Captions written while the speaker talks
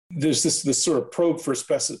there's this sort of probe for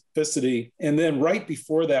specificity. And then right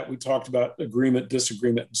before that, we talked about agreement,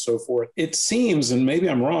 disagreement, and so forth. It seems, and maybe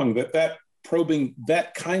I'm wrong, that probing,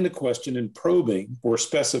 that kind of question and probing for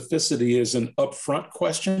specificity is an upfront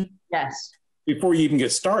question. Yes. Before you even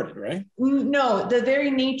get started, right? No, the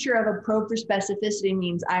very nature of a probe for specificity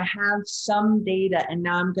means I have some data and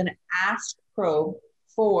now I'm going to ask probe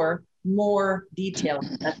for more detailed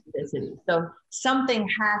specificity. So something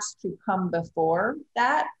has to come before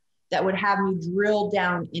that would have me drill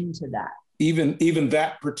down into that. Even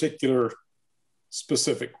that particular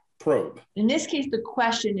specific probe. In this case, the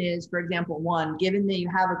question is, for example, one, given that you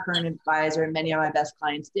have a current advisor, and many of my best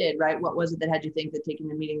clients did, right? What was it that had you think that taking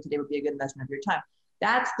the meeting today would be a good investment of your time?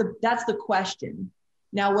 That's the question.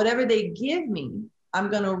 Now, whatever they give me, I'm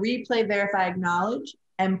going to replay, verify, acknowledge,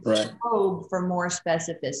 and probe for more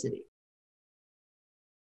specificity.